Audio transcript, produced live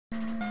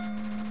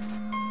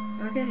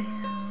Okay,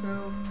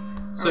 so...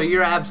 So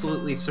you're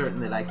absolutely certain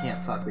that I can't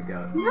fuck the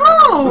goat?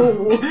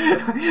 No!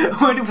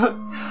 What if...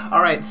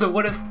 Alright, so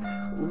what if,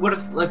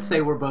 let's say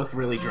we're both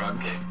really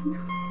drunk?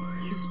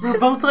 We're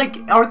both like,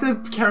 aren't the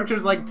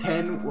characters like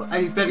 10?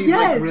 I bet he's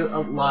like a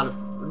lot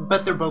of,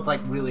 but they're both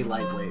like really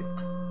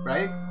lightweights,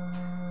 right?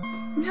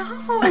 No!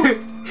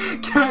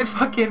 Can I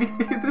fuck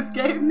anything in this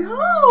game?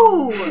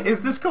 No!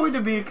 Is this going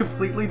to be a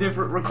completely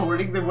different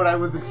recording than what I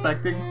was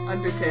expecting?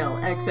 Undertale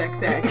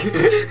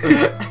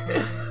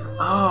XXX.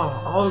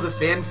 Oh, all the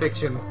fan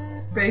fictions.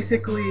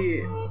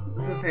 Basically,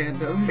 the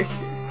fandom.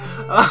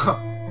 Oh.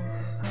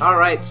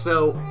 Alright,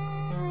 so,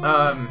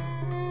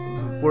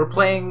 we're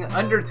playing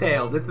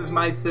Undertale. This is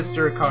my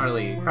sister,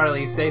 Carly.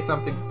 Carly, say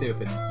something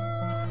stupid. I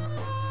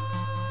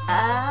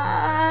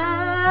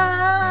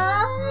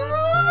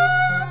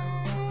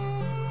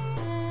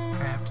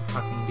have to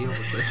fucking deal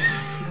with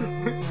this.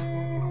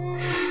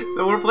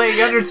 So we're playing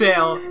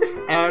Undertale,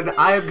 and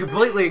I am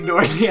completely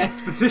ignoring the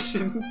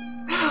exposition.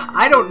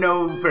 I don't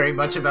know very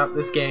much about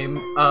this game.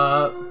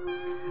 My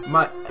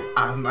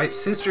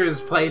sister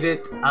has played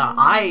it.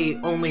 I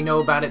only know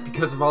about it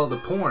because of all the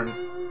porn.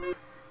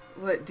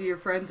 What, do your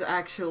friends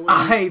actually...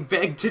 I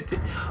beg to...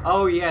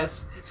 Oh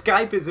yes,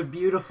 Skype is a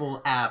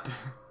beautiful app.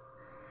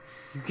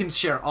 You can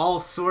share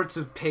all sorts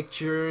of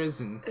pictures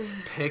and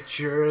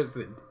pictures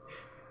and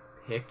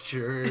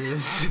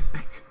pictures.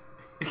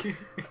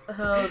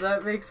 Oh,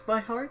 that makes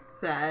my heart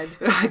sad.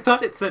 I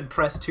thought it said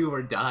press 2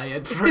 or die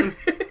at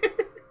first.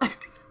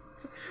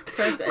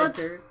 Press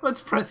enter.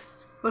 Let's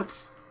press 2.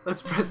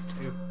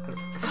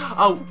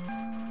 Oh.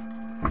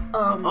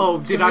 Oh,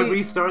 did I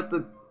restart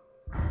the...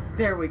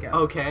 There we go.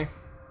 Okay.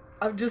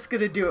 I'm just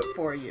gonna do it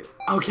for you.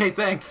 Okay,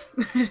 thanks.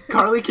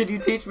 Carly, can you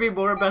teach me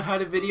more about how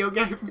to video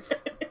games?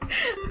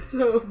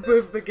 So,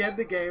 begin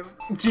the game.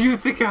 Do you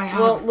think I have...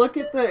 Well, look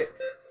at the...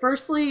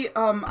 Firstly,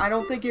 I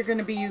don't think you're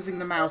gonna be using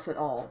the mouse at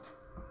all.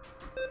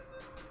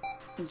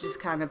 You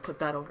just kind of put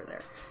that over there.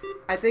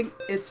 I think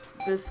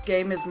this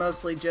game is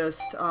mostly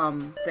just,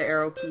 the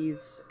arrow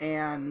keys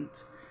and...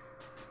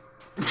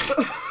 Just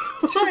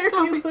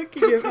tell me what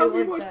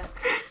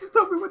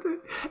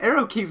to...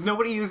 Arrow keys.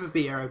 Nobody uses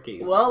the arrow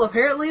keys. Well,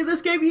 apparently in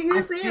this game you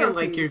use the arrow keys. I feel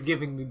like you're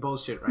giving me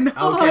bullshit right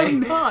now. No, okay.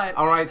 I'm not.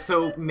 Alright,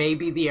 so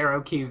maybe the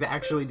arrow keys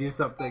actually do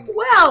something.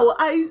 Wow,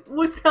 I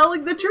was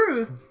telling the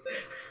truth.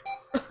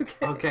 Okay.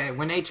 Okay,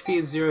 when HP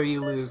is 0,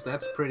 you lose.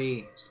 That's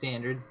pretty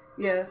standard.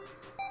 Yeah.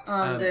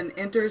 Then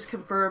enter is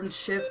confirmed,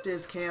 shift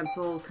is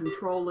cancel,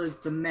 control is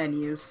the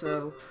menu,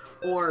 so...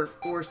 Or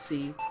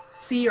C.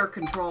 C or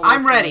control.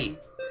 I'm ready!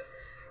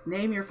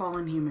 Name your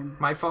fallen human.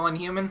 My fallen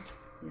human?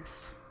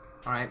 Yes.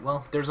 Alright,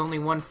 well, there's only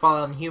one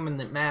fallen human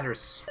that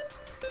matters.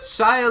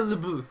 Shia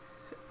LaBeouf.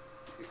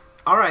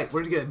 Alright,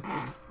 we're good.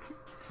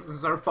 This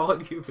is our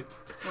fallen human.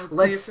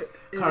 Let's see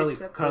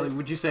if it Carly,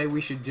 would you say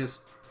we should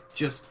just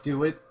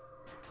do it?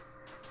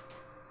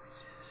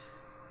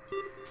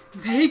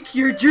 Make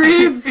your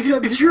dreams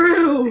come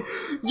true!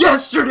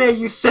 Yesterday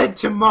you said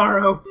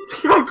tomorrow!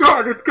 Oh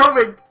god, it's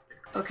coming!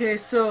 Okay,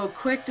 so,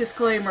 quick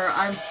disclaimer,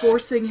 I'm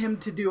forcing him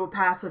to do a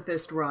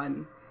pacifist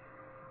run.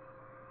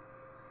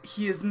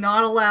 He is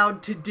not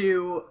allowed to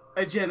do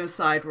a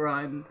genocide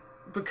run,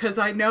 because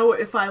I know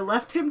if I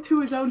left him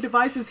to his own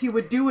devices, he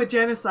would do a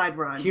genocide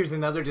run. Here's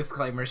another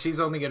disclaimer, she's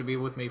only gonna be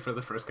with me for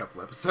the first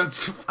couple episodes,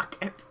 so fuck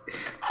it.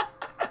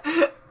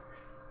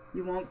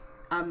 You won't...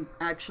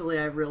 actually,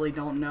 I really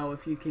don't know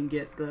if you can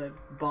get the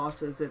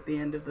bosses at the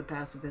end of the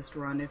pacifist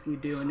run if you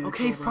do a neutral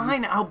Okay,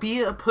 fine, I'll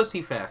be a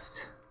pussy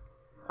fest.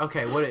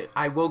 Okay,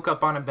 I woke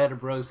up on a bed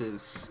of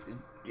roses.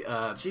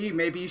 Gee,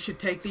 maybe you should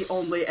take the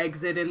only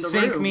exit in the room.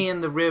 Sink me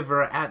in the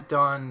river at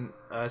dawn,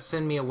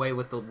 send me away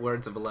with the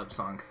words of a love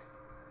song.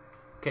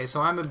 Okay,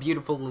 so I'm a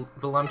beautiful,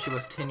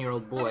 voluptuous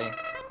 10-year-old boy.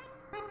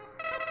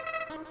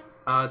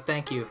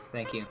 Thank you.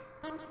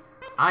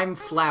 I'm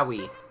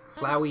Flowey.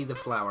 Flowey the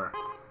flower.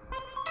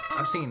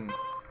 I've seen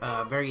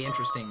a very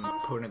interesting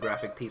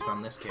pornographic piece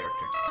on this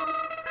character.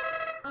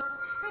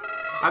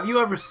 Have you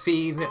ever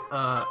seen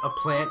a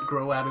plant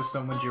grow out of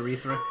someone's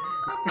urethra?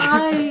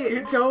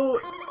 I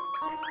don't...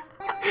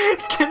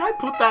 Can I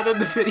put that in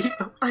the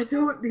video? I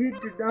don't need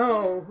to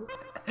know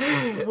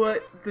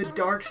what the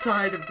dark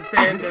side of the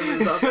fandom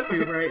is up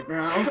to right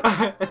now.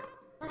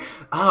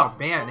 Oh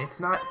man, it's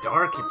not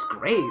dark, it's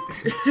great.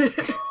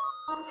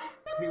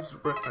 He's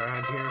worked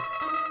around here.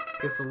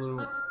 Just a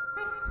little...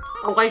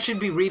 Oh, I should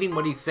be reading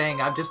what he's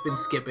saying. I've just been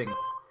skipping.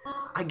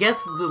 I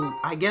guess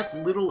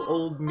little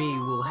old me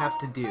will have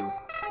to do.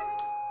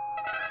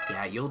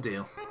 Yeah, you'll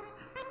do.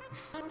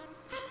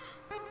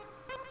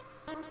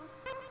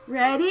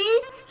 Ready?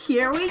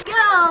 Here we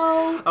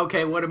go!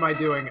 Okay, what am I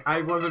doing?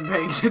 I wasn't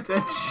paying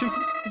attention.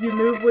 You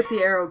move with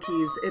the arrow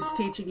keys. It's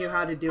teaching you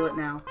how to do it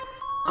now.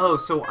 Oh,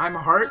 so I'm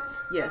a heart?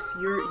 Yes,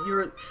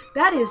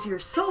 that is your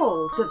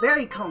soul, the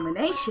very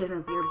culmination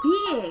of your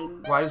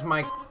being. Why does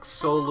my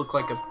soul look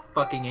like a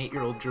fucking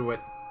 8-year-old drew it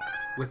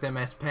with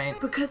MS Paint?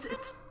 Because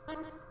it's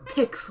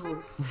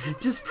pixels.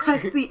 Just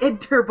press the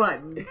enter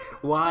button.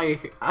 Why?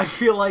 I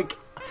feel like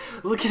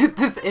Look at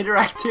this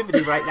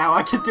interactivity right now.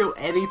 I can do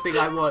anything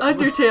I want.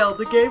 Undertale,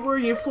 the game where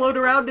you float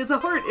around as a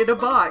heart in a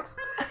box.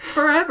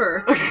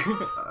 Forever.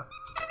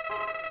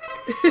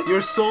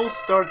 Your soul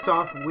starts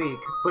off weak,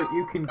 but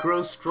you can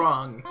grow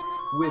strong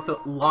with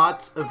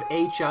lots of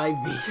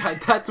HIV.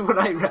 That's what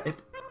I read.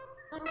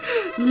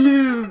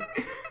 Love.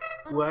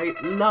 Why,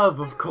 love,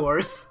 of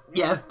course.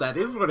 Yes, that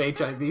is what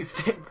HIV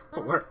stands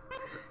for.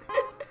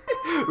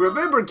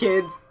 Remember,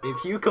 kids,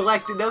 if you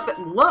collect enough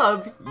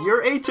love,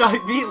 your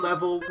HIV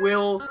level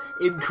will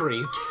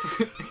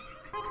increase.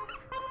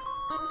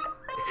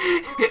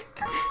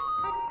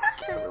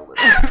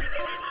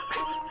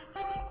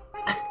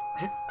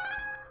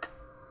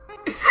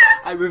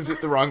 I moved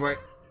it the wrong way.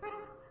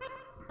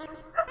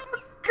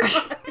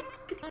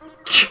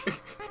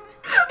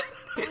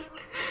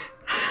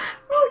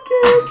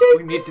 Okay.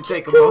 We need to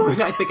take a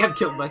moment. I think I've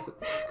killed myself.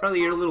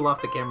 Carly, you're a little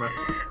off the camera.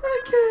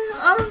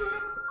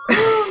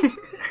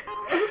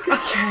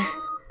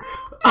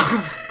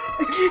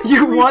 Okay,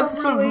 You want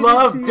some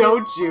love,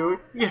 don't you?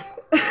 Yeah.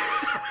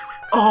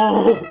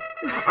 Oh,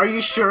 are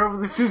you sure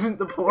this isn't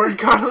the porn,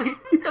 Carly?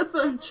 Yes,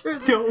 I'm sure.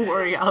 Don't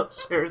worry, I'll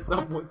share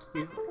some with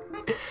you.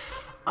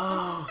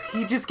 Oh,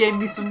 he just gave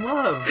me some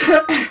love.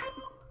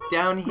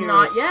 Down here.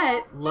 Not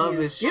yet. Love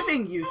is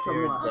giving you some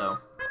shared, love. though.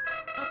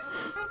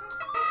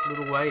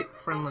 Little white,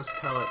 friendless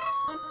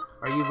pellets.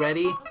 Are you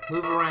ready?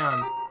 Move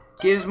around.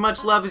 Get as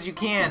much love as you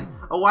can.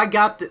 Oh, I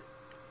got the...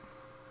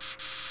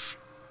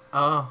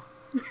 Oh.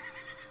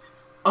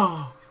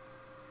 Oh.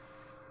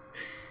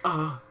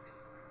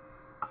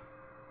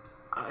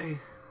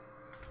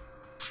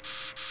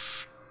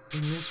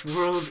 In this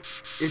world,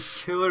 it's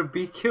kill or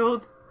be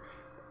killed,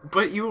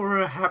 but you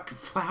were a happy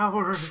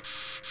flower.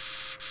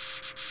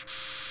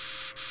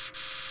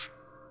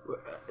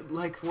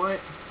 Like what?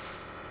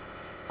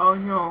 Oh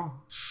no.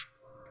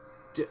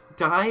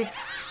 Die?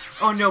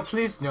 Oh no,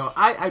 please no.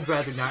 I'd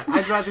rather not.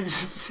 I'd rather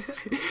just...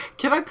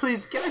 Can I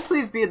please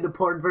be in the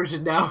porn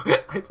version now?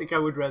 I think I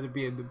would rather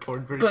be in the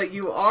porn version. But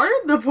you are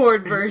in the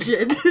porn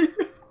version.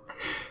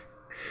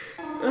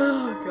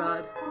 Oh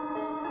god.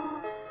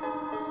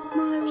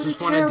 My, what Just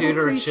a want a dude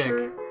or a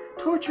creature, chick.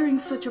 torturing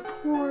such a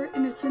poor,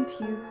 innocent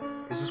youth.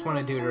 Is this one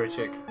a dude or a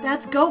chick?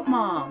 That's Goat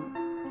Mom.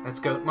 That's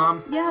Goat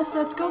Mom? Yes,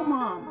 that's Goat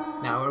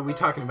Mom. Now, are we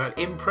talking about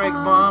impreg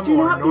mom do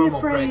or not normal be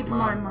afraid, preg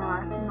mom?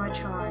 my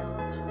child.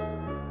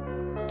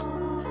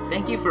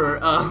 Thank you for,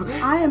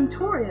 I am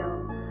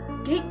Toriel,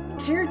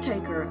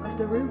 caretaker of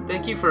the ruins.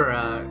 Thank you for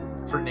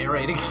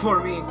narrating for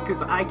me,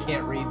 because I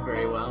can't read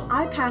very well.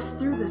 I pass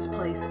through this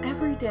place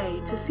every day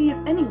to see if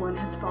anyone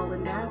has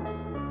fallen down.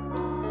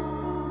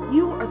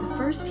 You are the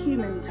first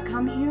human to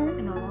come here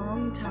in a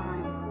long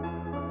time.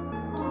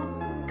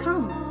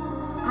 Come,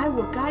 I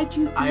will guide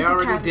you through I the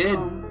already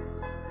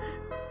catacombs.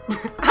 did.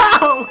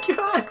 Oh,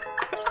 God!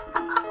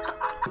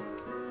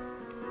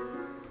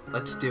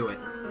 Let's do it.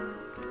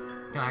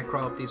 Can I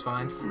crawl up these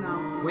vines?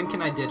 No. When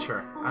can I ditch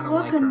her? I don't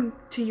like her. Welcome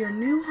to your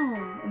new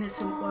home,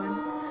 innocent one.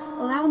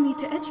 Allow me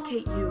to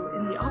educate you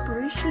in the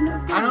operation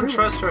of the I don't ruins.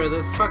 trust her.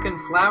 This fucking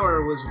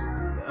flower was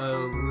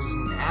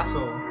an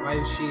asshole. Why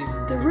is she...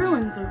 The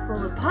ruins are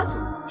full of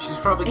puzzles. She's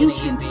probably gonna eat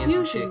ancient me as a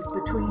fusions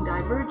chick. between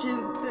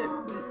divergent...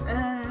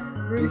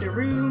 room to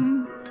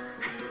room.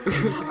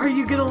 Are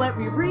you gonna let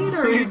me read,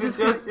 or are you Please just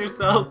adjust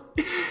yourselves.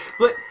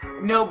 But,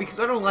 no, because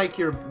I don't like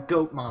your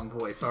goat mom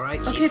voice,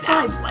 alright? Okay, She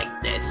sounds fine.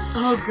 like this.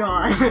 Oh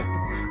god.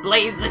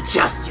 Please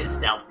adjust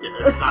yourself to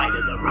the side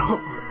of the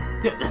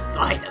room. To the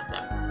side of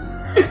them.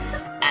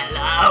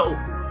 Hello,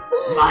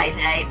 my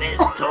name is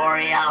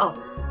Toriel.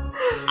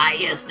 I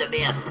used to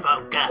be a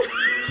smoker.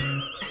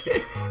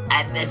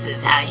 And this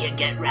is how you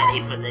get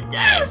ready for the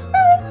day.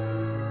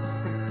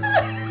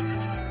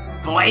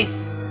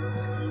 Voice,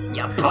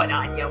 you put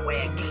on your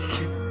wig.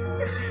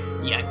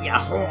 Your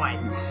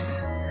horns.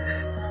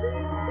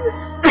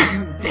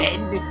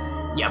 Then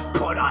you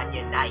put on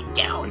your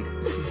nightgown.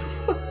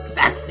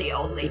 That's the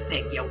only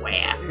thing you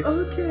wear.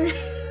 Okay.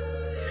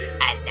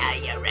 And now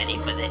you're ready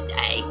for the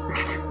day.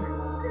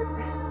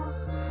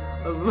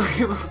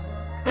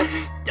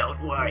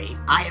 Don't worry,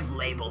 I have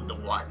labeled the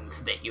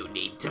ones that you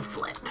need to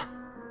flip.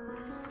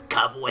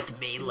 Come with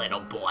me,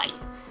 little boy.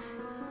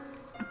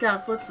 Gotta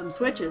flip some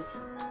switches.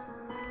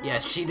 Yeah,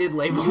 she did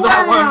label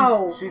that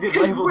one. She did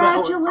label that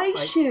one.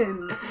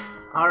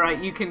 Congratulations!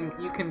 Alright, you can,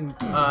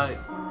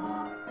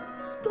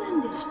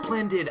 Splendid.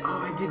 Splendid.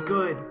 Oh, I did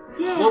good.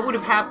 Yeah. What would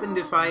have happened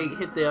if I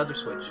hit the other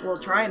switch? We'll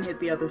try and hit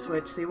the other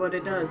switch, see what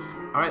it does.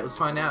 Alright, let's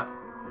find out.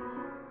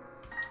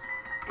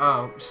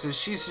 Oh, so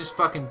she's just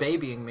fucking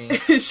babying me.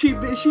 she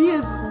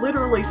is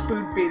literally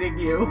spoon feeding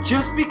you.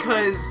 Just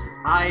because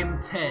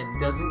I'm 10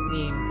 doesn't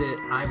mean that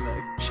I'm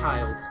a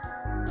child.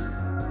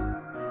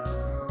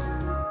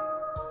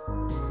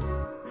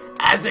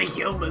 As a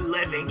human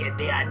living in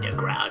the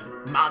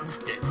underground,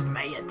 monsters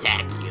may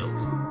attack you.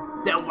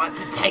 They'll want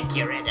to take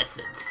your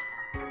innocence.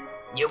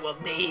 You will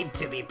need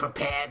to be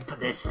prepared for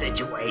this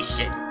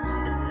situation.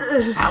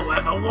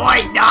 However,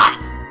 why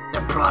not?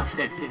 The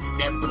process is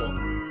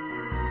simple.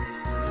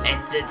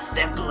 It's as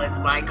simple as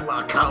my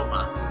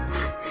glaucoma.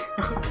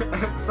 Okay,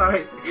 I'm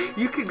sorry.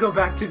 You could go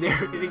back to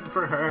narrating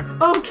for her.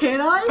 Oh,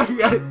 can I?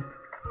 Yes.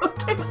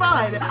 Okay,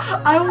 fine.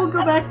 I will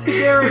go back to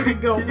narrating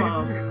Go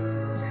Mom.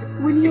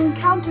 When you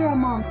encounter a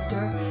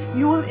monster,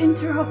 you will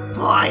enter a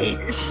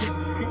fight.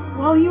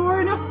 While you are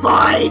in a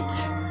fight,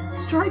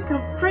 strike a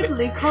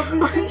friendly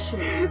conversation.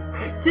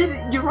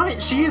 You're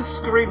right, she is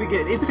screaming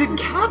it. It's in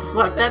caps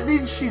lock. That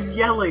means she's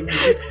yelling.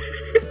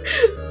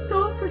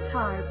 Stall for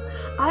time.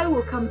 I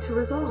will come to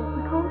resolve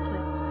the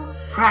conflict.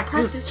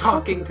 Practice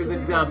talking to the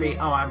dummy.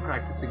 Oh, I'm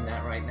practicing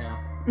that right now.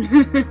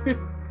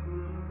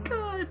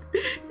 God,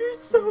 you're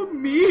so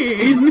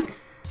mean.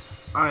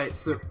 Alright,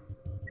 so...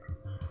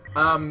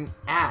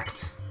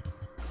 act.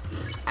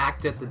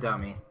 Act at the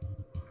dummy.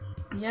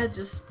 Yeah,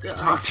 just...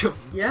 Talk to him.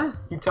 Yeah.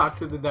 You talk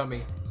to the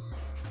dummy.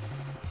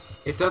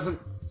 It doesn't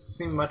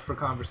seem much for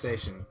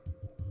conversation.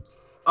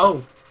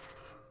 Oh!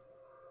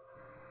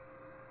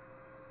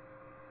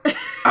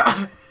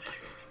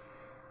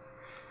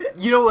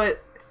 You know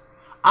what?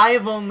 I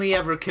have only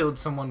ever killed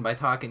someone by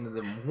talking to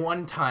them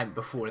one time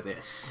before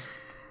this.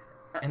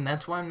 And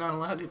that's why I'm not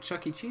allowed at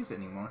Chuck E. Cheese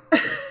anymore.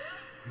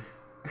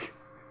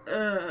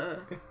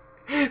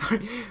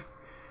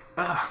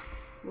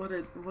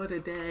 What a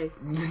day.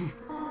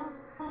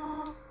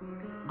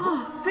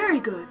 Oh, very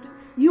good.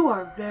 You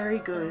are very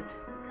good.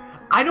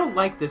 I don't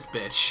like this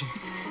bitch.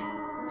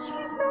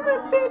 She's not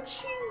a bitch,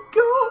 she's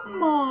Goat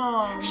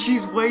Mom.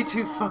 She's way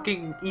too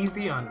fucking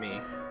easy on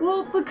me.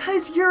 Well,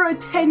 because you're a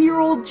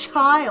 10-year-old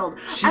child.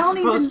 She's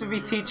supposed to be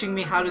teaching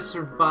me how to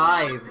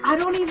survive. I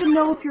don't even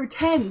know if you're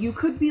 10. You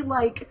could be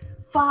like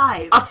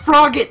 5. A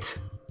frogget!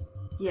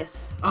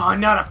 Yes. Oh,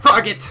 not a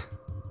frogget!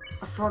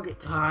 A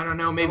frogget. I don't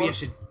know, maybe I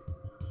should...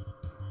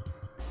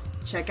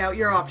 Check out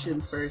your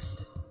options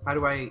first. How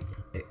do I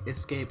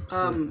escape?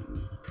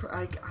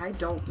 I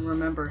don't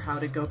remember how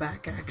to go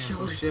back,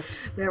 actually. Shift?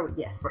 There,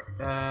 yes.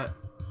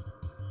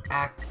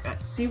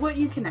 Act... See what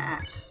you can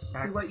act.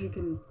 Act. See what you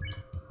can...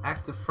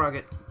 Act the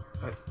frogget.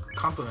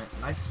 Compliment.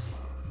 Nice.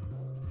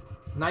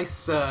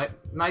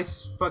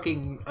 Nice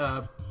fucking,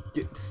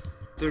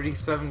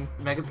 37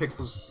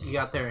 megapixels you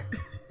got there.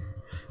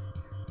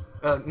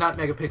 Not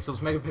megapixels.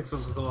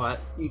 Megapixels is a lot.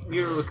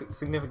 You're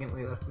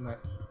significantly less than that.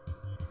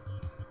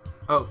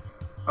 Oh,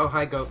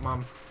 hi, Goat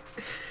Mom.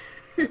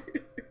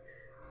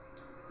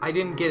 I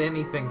didn't get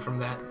anything from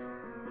that.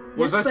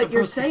 Yes, but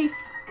you're safe.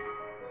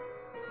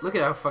 Look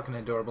at how fucking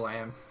adorable I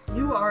am.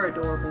 You are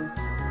adorable.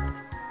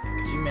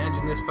 Could you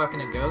imagine this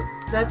fucking a goat?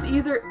 That's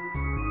either...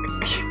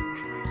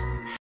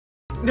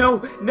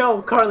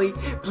 No, Carly,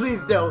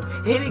 please no.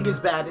 Hitting is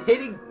bad.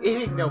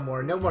 Hitting no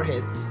more. No more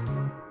hits.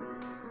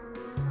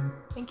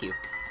 Thank you.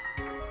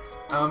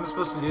 I'm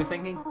supposed to do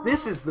thinking?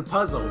 This is the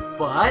puzzle,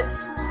 but...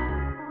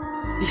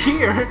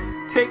 Here,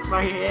 take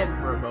my hand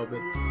for a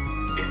moment.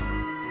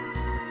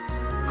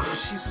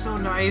 Oh, she's so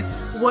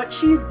nice. What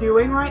she's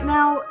doing right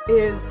now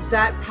is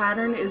that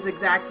pattern is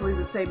exactly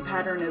the same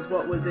pattern as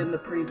what was in the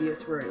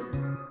previous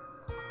room.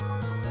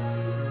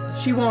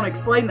 She won't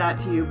explain that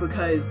to you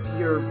because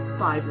you're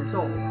 5 years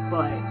old,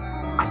 but...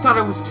 I thought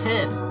I was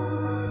 10.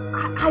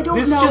 I don't know.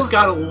 This just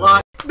got a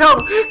lot... No!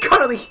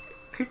 Carly!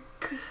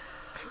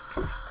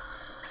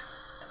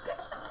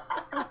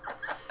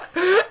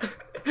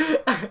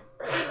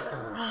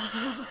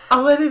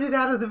 I'll edit it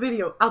out of the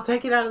video. I'll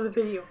take it out of the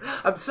video.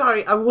 I'm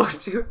sorry. I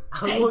want to.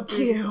 Thank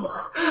you.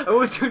 I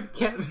won't do it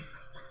again.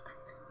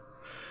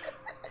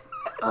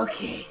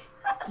 Okay,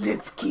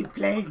 let's keep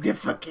playing the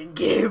fucking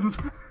game.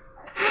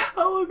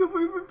 How long have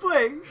we been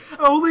playing?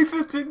 Only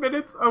 15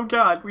 minutes? Oh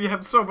god, we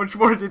have so much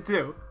more to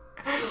do.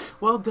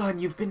 Well done,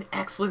 you've been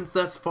excellent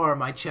thus far,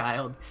 my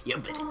child.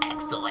 You've been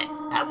excellent.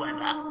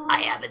 However,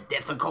 I have a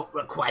difficult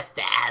request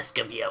to ask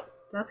of you.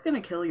 That's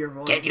gonna kill your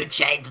voice. Can you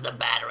change the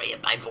battery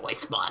in my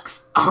voice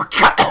box? Oh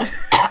god!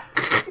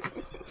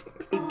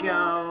 There you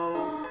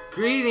go.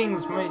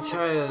 Greetings, my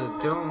child.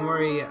 Don't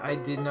worry, I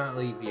did not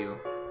leave you.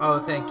 Oh,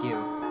 thank you.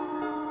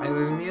 I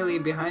was merely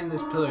behind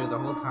this pillar the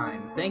whole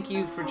time. Thank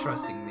you for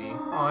trusting me.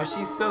 Aw,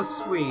 she's so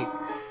sweet.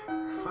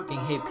 Fucking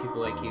hate people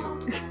like you.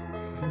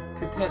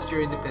 To test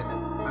your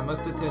independence, I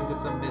must attend to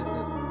some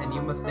business, and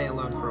you must stay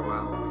alone for a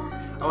while.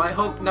 Oh, I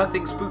hope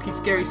nothing spooky,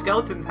 scary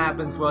skeletons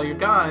happens while you're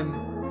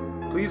gone.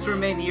 Please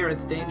remain here,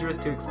 it's dangerous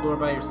to explore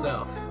by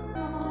yourself.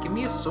 Give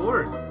me a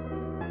sword.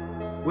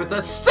 With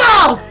a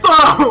cell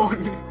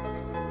phone!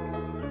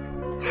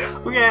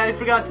 Okay, I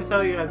forgot to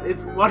tell you guys,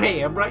 it's 1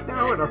 AM right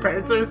now and our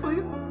parents are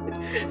asleep.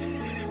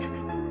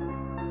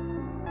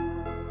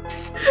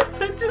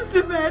 I just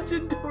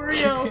imagine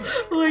Toriel,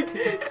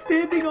 like,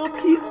 standing all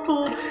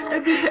peaceful,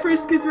 and then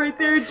Frisk is right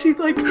there, and she's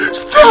like,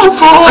 cell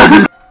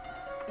phone!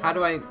 How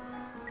do I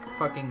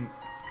fucking...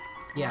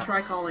 Yeah. Try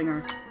calling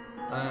her.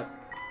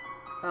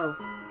 Oh.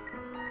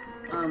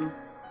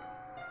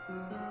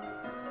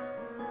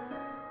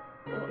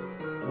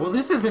 Well,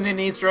 this isn't an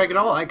Easter egg at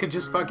all. I could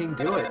just fucking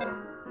do it.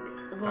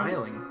 Well,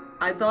 Dialing.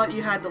 I thought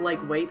you had to,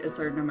 like, wait a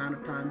certain amount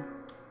of time.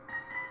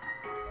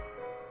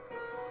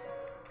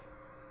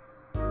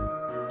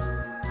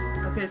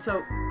 Okay,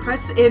 so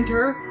press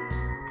enter.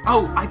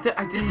 Oh, I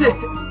didn't know.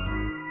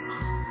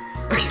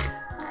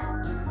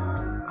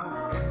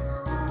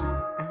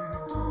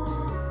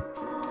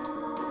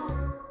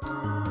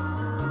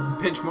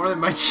 pinch more than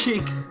my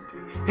cheek.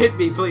 Hit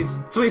me, please.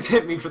 Please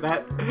hit me for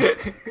that.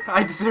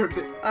 I deserved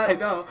it.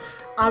 No,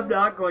 I'm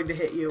not going to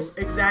hit you.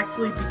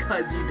 Exactly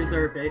because you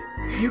deserve it.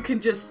 You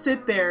can just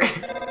sit there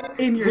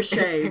in your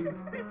shame.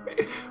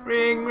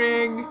 Ring,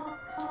 ring.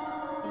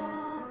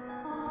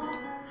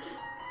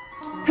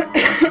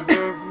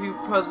 There are a few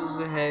puzzles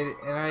ahead,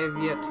 and I have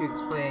yet to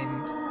explain.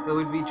 It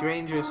would be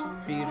dangerous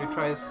for you to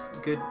try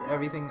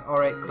everything.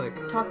 Alright,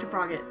 click. Talk to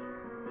Frogget.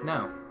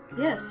 No.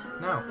 Yes.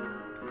 No.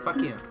 Fuck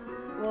you.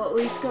 Well, at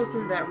least go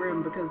through that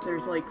room because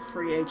there's like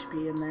free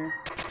HP in there.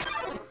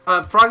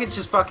 Frogget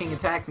just fucking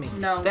attacked me.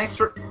 No. Thanks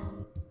for...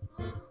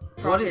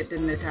 Frogget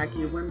didn't attack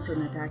you.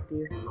 Wimson attacked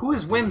you. Who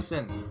is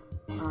Wimson?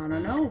 I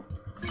don't know.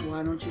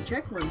 Why don't you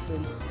check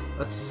Wimson?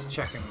 Let's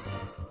check him.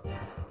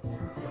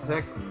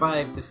 Attack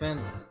 5,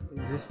 defense.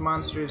 This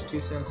monster is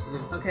too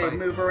sensitive to Okay, fight.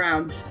 move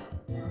around.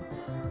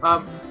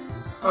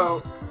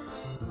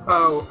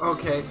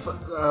 Okay.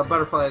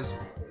 Butterflies.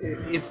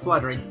 It's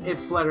fluttering.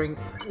 It's fluttering.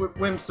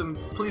 Wimson,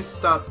 please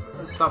stop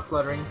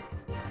fluttering.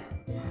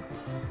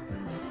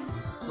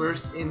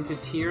 Bursts into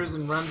tears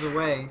and runs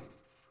away.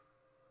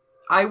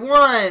 I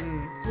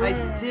won! Yay.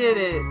 I did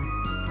it!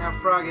 Now,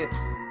 Frogget,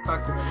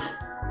 talk to me.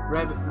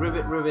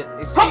 Ribbit,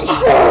 excuse me.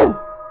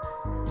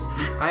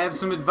 I have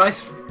some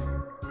advice for...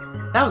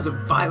 That was a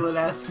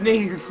violent-ass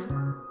sneeze.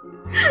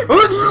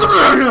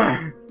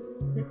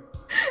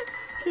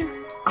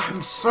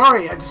 I'm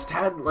sorry, I just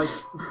had, like,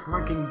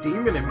 fucking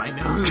demon in my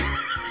nose.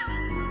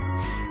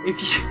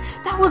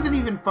 That wasn't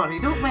even funny.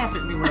 Don't laugh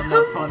at me when I'm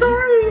not funny. I'm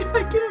sorry,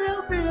 I can't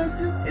help it.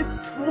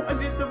 It's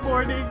 1 in the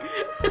morning.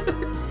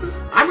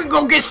 I'm gonna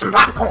go get some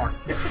popcorn.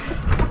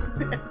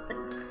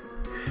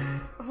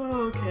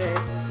 Okay.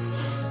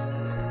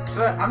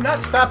 So I'm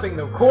not stopping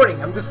the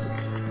recording. I'm just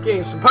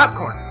getting some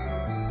popcorn.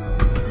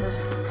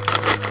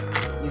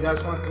 You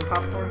guys want some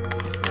popcorn? No, you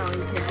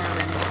can't have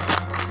it.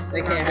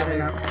 They can't have it.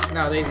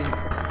 No,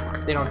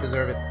 they don't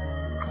deserve it.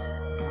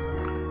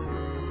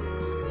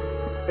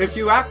 If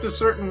you act a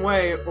certain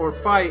way or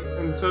fight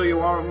until you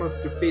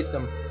almost defeat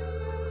them.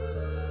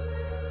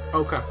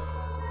 Okay.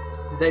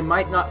 They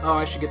might not... Oh,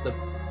 I should get the...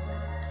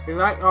 They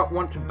might not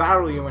want to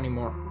battle you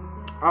anymore.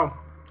 Oh,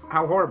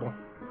 how horrible.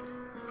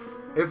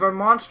 If a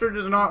monster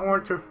does not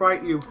want to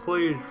fight you,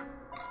 please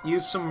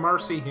use some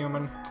mercy,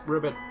 human.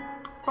 Ribbit.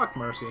 Fuck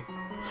mercy.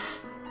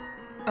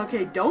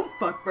 Okay, don't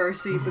fuck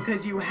Mercy,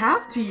 because you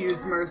have to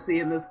use Mercy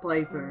in this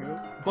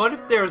playthrough. What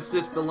if there's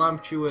this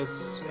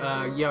voluptuous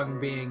young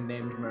being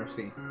named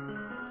Mercy?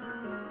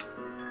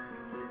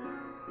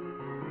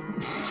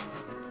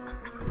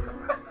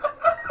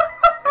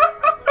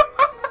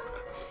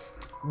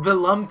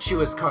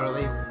 Voluptuous,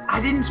 Carly.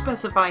 I didn't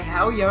specify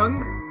how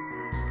young.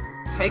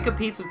 Take a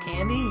piece of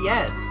candy?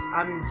 Yes,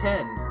 I'm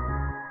 10.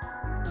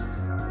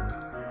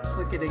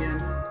 Click it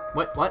again.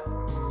 What?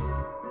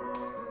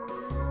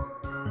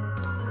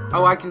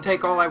 Oh, I can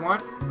take all I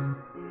want?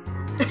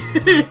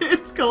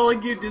 It's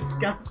calling you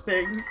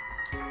disgusting.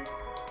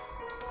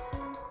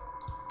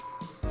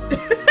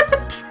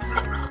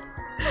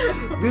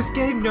 This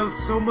game knows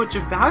so much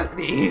about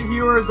me.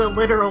 You are the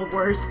literal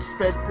worst,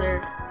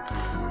 Spencer.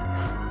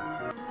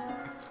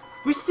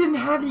 We didn't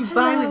have any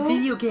violent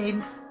video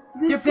games.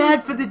 They're bad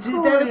for the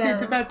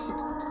development of apps.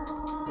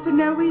 For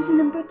no reason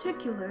in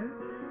particular,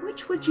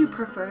 which would you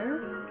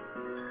prefer?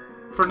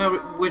 For no...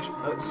 which...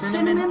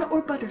 Cinnamon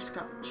or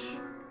butterscotch?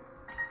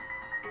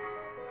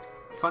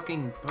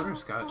 Fucking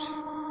butterscotch.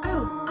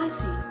 Oh, I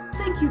see.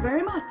 Thank you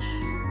very much.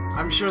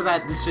 I'm sure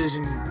that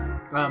decision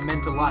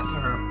meant a lot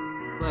to her.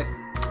 Look.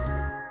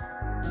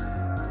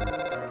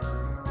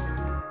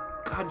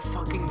 God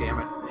fucking damn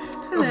it.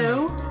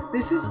 Hello,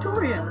 this is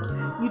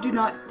Toriel. You do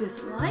not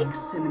dislike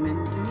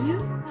cinnamon, do you?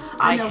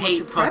 I know hate what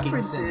your fucking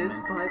preference cinnamon. is,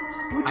 but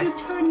would you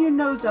turn your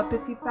nose up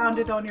if you found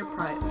it on your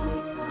plate?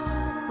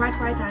 Right,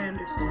 I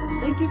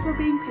understand. Thank you for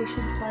being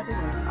patient, by the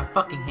way. I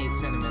fucking hate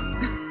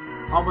cinnamon.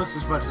 Almost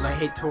as much as I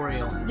hate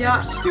Toriel. Yeah.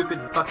 Her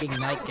stupid fucking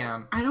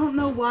nightgown. I don't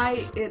know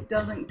why it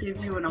doesn't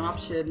give you an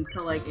option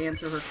to, like,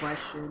 answer her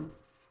question.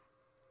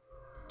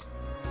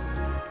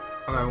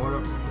 Okay,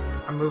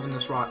 I'm moving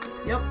this rock.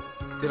 Yep.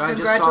 Did I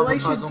just solve the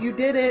puzzle? Congratulations, you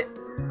did it.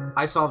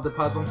 I solved the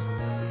puzzle.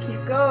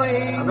 Keep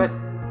going. I bet.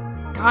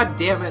 God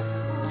damn it.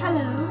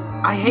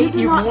 Hello. I hate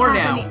you more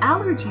now. You do not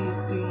have any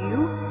allergies, do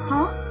you?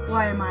 Huh?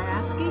 Why am I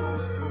asking?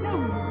 No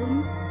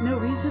reason. No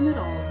reason at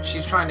all.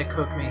 She's trying to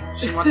cook me.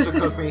 She wants to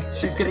cook me.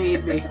 She's gonna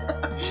eat me.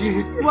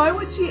 Why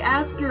would she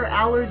ask your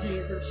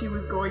allergies if she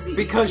was going to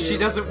Because eat you? she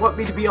doesn't want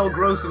me to be all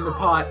gross in the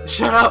pot.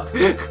 Shut up.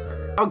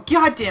 Oh,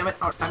 god damn it.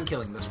 Oh, I'm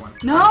killing this one.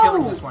 No! I'm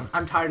killing this one.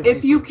 I'm tired of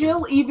If these you things.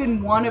 kill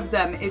even one of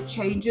them, it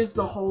changes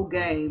the whole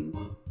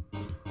game.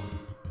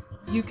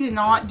 You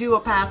cannot do a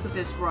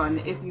pacifist run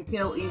if you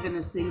kill even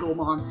a single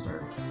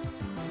monster.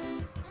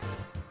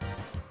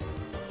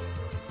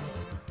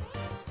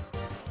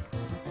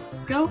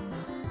 Go.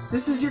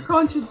 This is your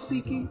conscience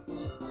speaking.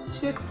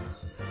 Shit.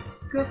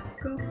 Go.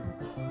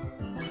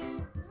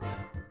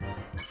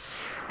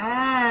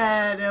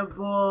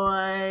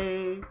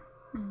 Attaboy.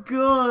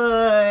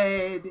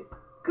 Good,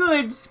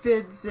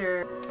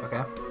 Spencer.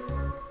 Okay.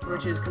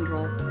 which is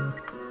control.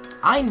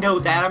 I know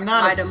that. I'm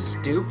not Item.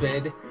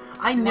 stupid.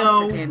 I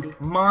know Monster candy.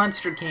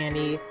 monster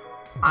candy.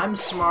 I'm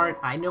smart.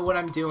 I know what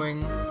I'm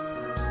doing. If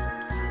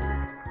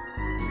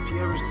you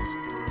ever just...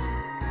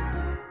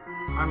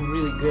 I'm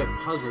really good at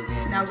puzzle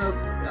games. Now go,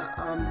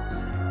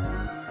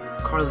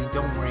 Carly,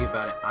 don't worry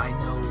about it. I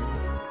know.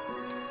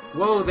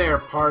 Whoa there,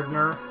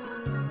 partner.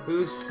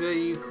 Who said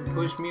you could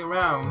push me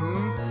around,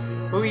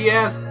 Who you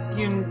ask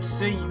you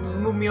say you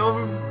move me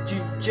over?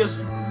 You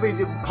just made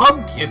a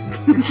pumpkin.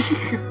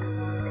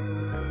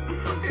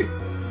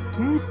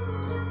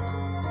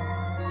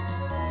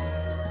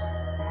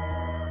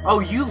 Oh,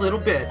 you little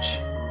bitch.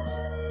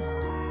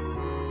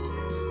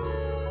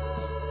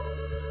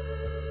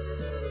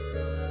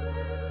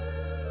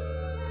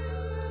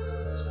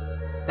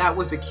 That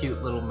was a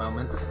cute little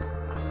moment.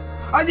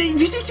 Oh, you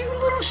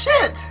little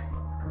shit!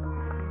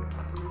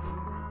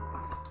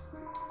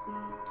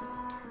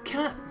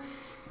 Can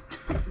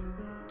I...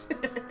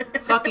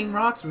 Fucking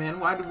rocks, man.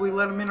 Why did we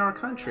let him in our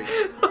country?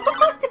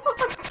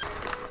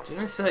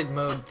 Genocide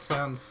mode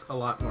sounds a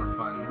lot more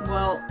fun.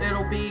 well,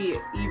 it'll be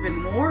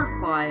even more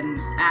fun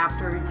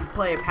after you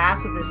play a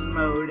pacifist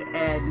mode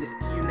and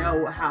you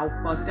know how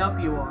fucked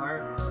up you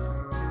are.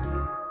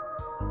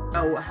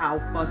 Oh, how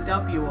fucked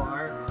up you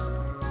are.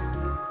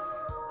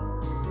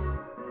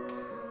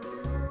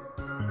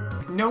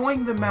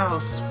 Knowing the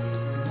mouse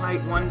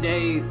might one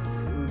day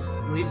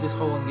leave this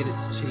hole and get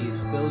its cheese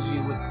fills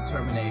you with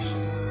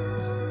determination.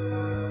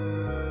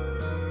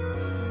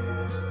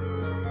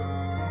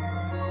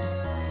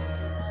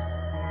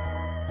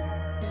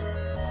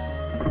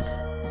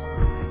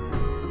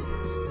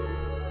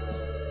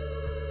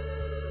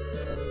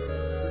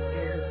 This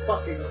game is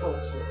fucking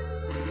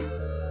bullshit.